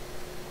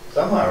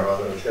somehow or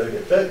other it's got to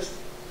get fixed.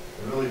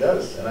 It really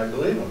does. And I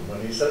believe him.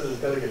 When he says it's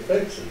got to get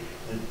fixed,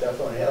 it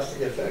definitely has to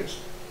get fixed.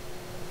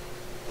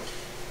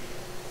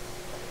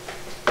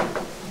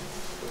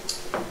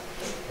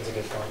 That's a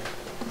good point.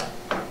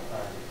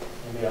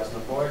 Anybody else on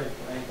the board,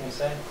 anything to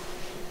say?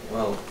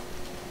 Well,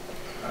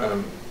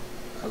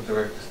 I'll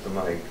direct this to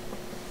Mike.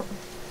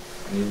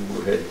 You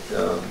had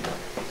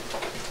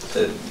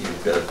said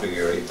you've got to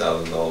figure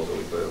 $8,000 a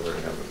week, whatever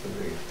it happens to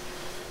be.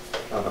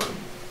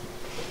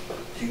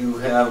 Do you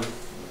have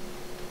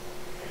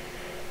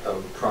a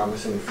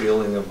promising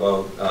feeling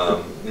about,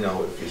 you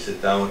know, if you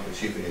sit down with the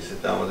chief and you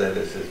sit down with that,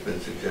 as has been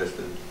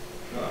suggested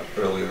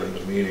earlier in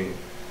the meeting,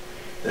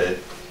 that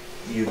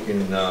you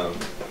can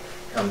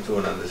come to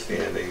an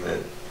understanding that,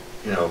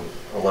 you know,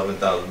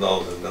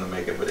 $11,000 is going to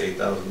make it, but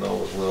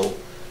 $8,000 will,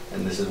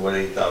 and this is what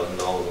 $8,000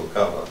 will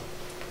cover?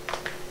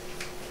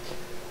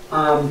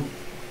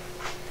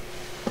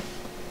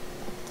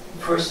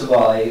 First of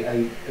all,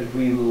 I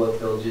agree with what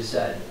Bill just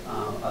said,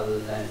 other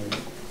than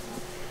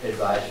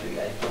advisory.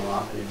 I don't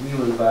often agree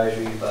with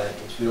advisory, but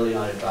it's really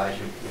not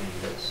advisory committee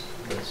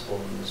that's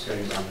holding the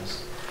strings on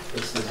this.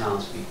 It's the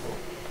townspeople.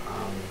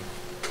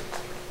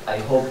 I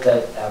hope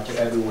that after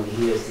everyone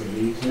hears the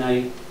need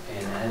tonight,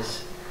 and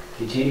has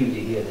continued to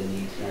hear the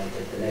need tonight,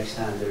 that the next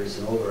time there is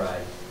an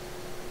override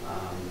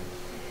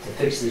to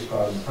fix this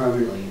problem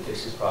permanently and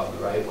fix this problem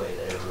the right way,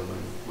 that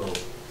everyone will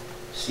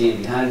stand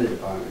behind the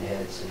department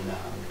heads and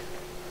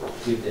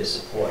give their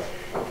support.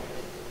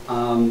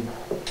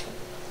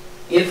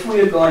 If we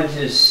are going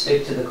to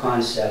stick to the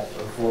concept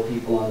of 4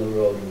 people on the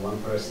road and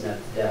 1 person at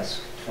the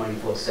desk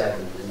 24/7,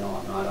 then no,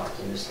 I'm not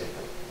optimistic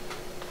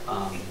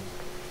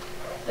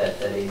that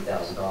that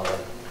 $8,000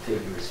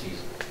 figure is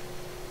feasible.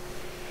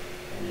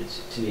 And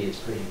to me, it's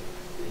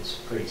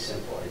pretty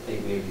simple. I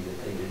think maybe the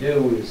thing to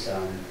do is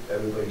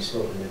everybody's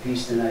spoken their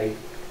piece tonight.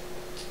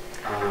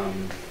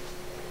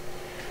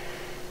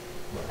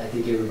 I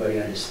think everybody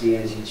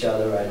understands each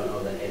other. I don't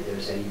know that if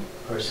there's any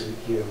person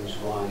here who's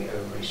wrong.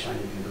 Everybody's trying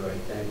to do the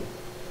right thing.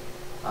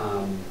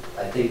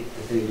 I think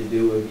the thing to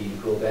do would be to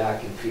go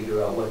back and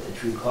figure out what the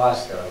true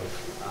cost of,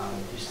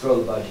 just throw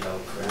the budget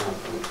out for now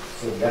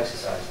for the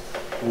exercise.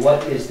 But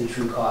what is the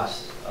true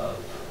cost of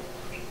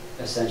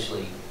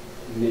essentially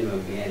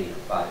minimum manning of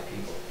 5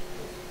 people?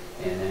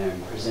 And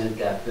then present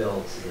that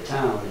bill to the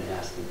town and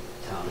ask the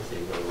town if they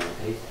really want to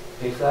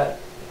pay for that,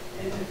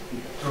 and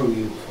through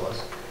you, of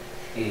course.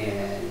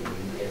 And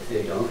if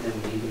they don't, then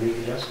we need to make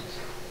adjustments.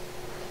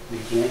 We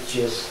can't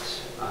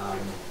just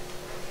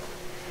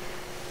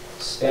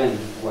spend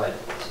what,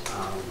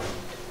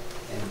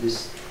 and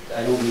this,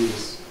 I don't mean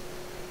this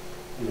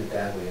in a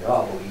bad way at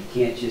all, but we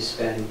can't just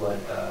spend what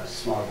a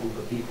small group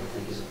of people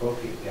think is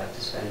appropriate. We have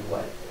to spend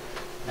what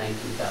 19,000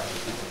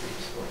 people think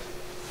is appropriate.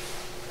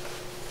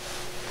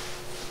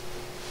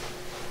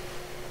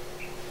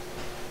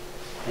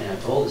 And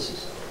I'm told this is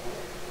so.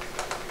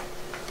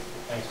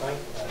 Thanks,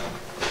 Mike.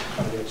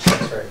 I'm going to give a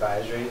chance for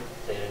advisory. If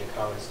they have any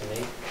comments to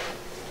make.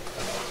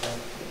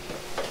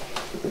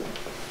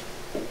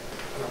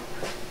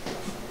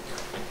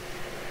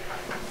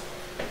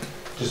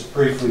 Just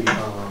briefly,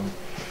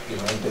 you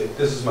know,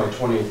 this is my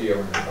 20th year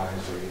in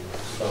advisory. It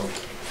was about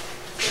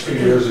 2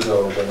 years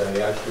ago that I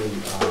actually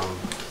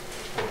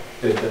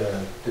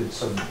did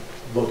some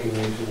looking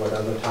into what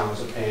other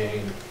towns are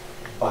paying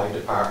by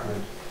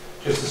department,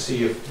 just to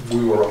see if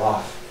we were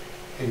off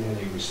in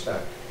any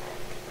respect.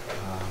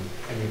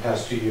 In the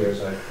past 2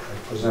 years, I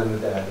presented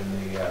that in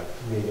the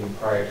meeting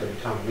prior to the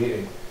town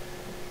meeting.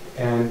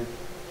 And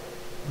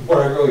what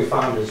I really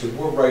found is that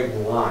we're right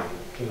in line.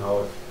 You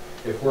know,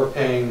 if we're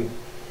paying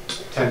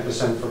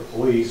 10% for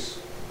police,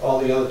 all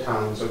the other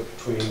towns are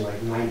between like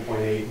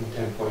 9.8 and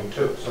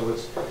 10.2. So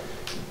it's,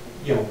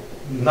 you know,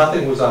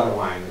 nothing was out of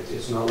line.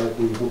 It's not like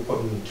we were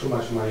putting too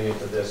much money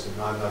into this and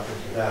not enough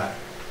into that,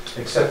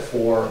 except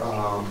for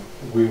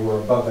we were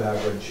above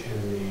average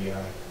in the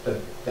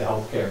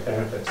healthcare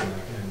benefits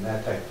and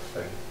that type of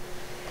thing.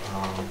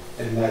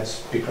 And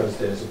that's because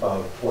there's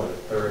about, what, a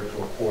third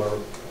to a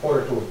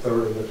quarter to a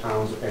third of the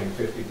towns are paying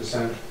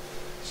 50%.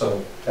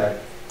 So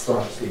that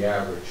drops the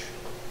average,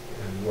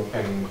 and we're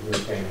paying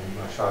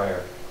much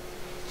higher.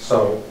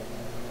 So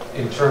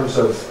in terms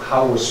of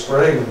how we're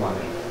spreading the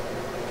money,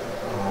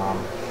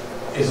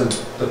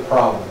 isn't the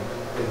problem.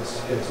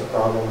 It's a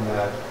problem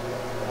that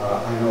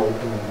I know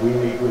when we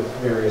meet with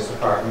various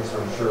departments,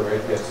 I'm sure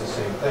Ed gets the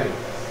same thing.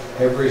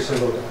 Every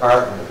single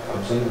department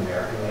comes in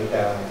there and they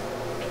have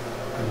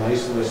a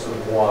nice list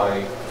of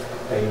why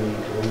they need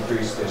to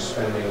increase their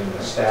spending and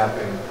their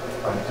staffing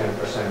by 10%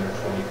 or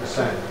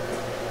 20%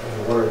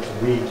 in order to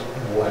meet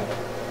what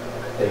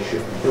they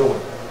should be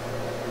doing.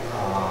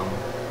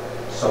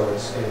 So it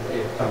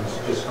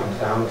just comes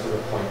down to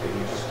the point that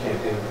you just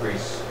can't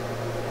increase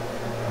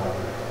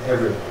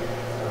everything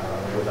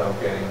without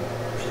getting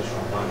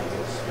additional money.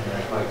 And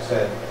as Mike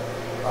said,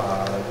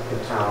 the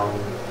town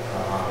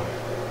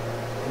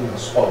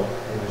spoke,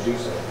 and as you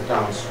said, the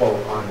town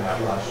spoke on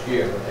that last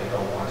year that they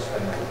don't want to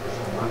spend that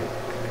additional money.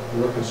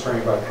 We're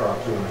constrained by Prop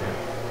 2.5,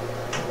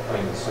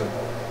 plain and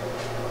simple.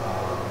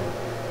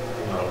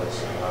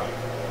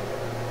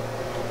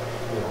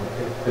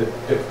 The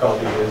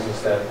difficulty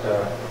is that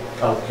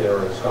healthcare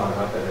has gone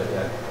up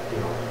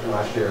at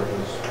last year it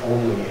was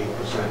only 8%.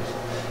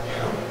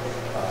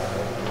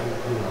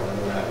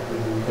 And that we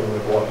can only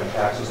go up in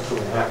taxes 2.5%.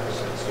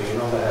 So you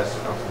know that has to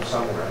come from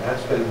somewhere, and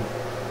that's been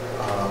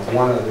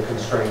one of the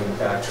constraining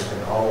factors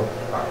in all of the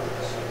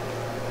departments.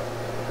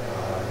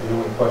 The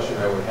only question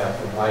I would have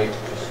for Mike,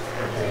 just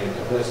pertaining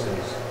to this,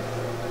 is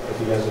if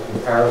he has a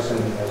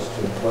comparison as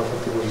to what the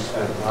police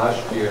spent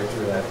last year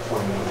through that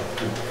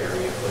 21-week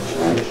period versus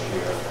this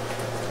year.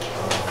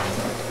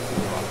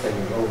 If they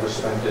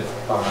overspent it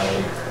by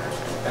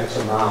X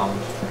amount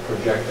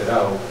projected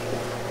out,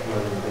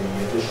 whether the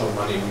additional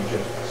money we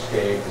just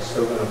gave is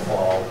still going to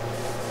fall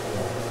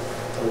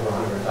over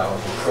 100,000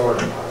 short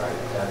or not.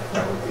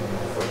 That would be the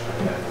only question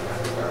I had in that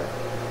regard.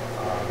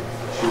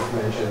 The chief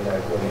mentioned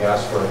that when he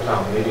asked for a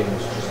town meeting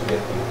was just to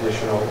get the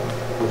additional,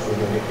 which would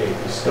indicate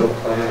he's still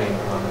planning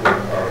on being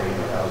about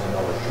 $80,000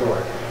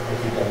 short if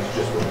he does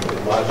just what he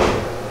did last year.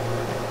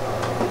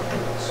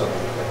 So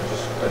I'm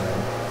just getting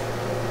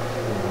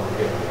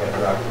my head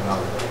wrapped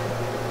around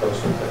those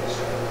two things.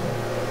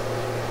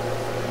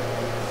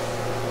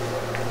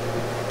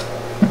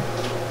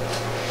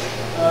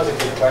 That was a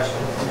good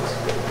question.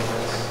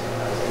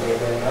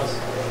 Anything else?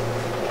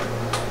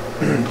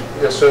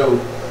 Yeah, so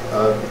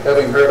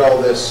having heard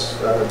all this,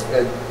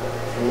 Ed,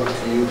 I'll look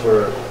to you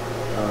for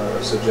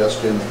a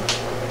suggestion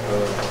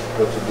of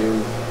what to do in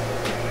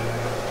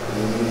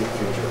the immediate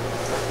future.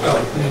 Well,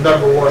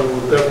 number one,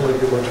 we'll definitely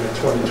be looking at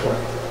 2020.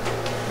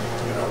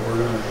 We're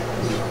going to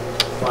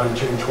fine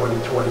tune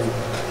 2020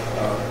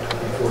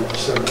 before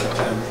December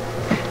 10th.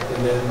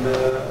 And then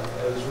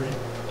as we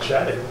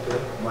chatted,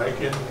 Mike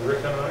and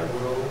Rick and I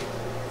will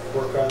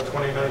work on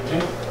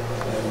 2019.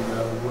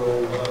 And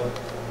we'll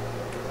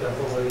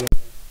definitely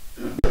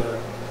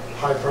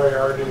high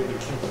priority to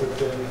keep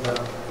within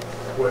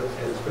what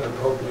has been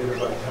appropriated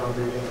by town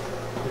meeting,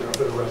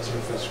 for the rest of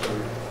the fiscal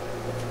year.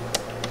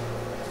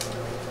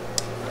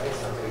 All right,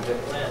 sounds like a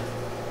good plan.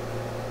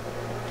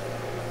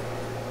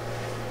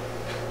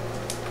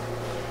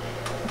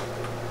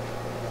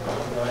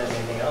 You don't have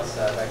anything else?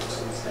 Back to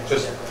this next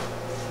Just,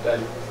 step.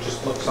 just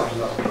look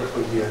something up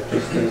quickly here,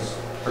 just as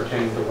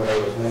pertaining to what I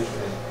was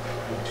mentioning.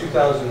 In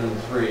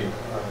 2003,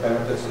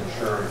 benefits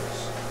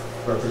insurance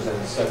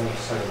represents 70%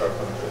 of our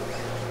budget.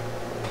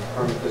 And the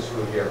current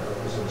fiscal year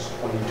represents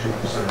 22%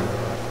 of our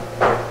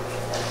budget.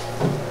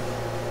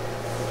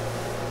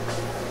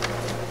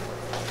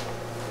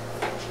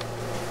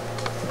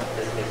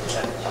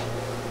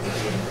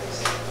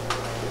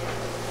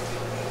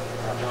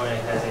 No one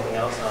has anything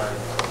else on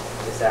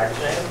this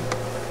action item?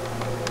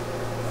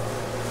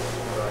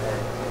 Go ahead.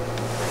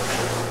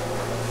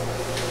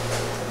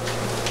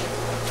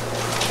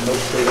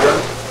 Motion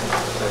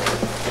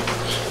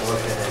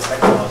and a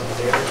second, all those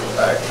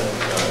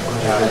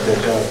in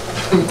favor?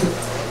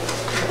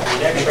 The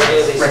next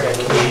regularly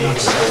scheduled meeting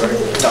is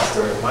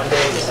for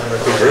Monday, December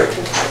 3rd.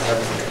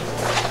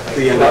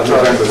 The end of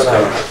November is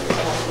coming.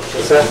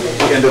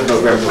 The end of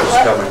November is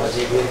coming.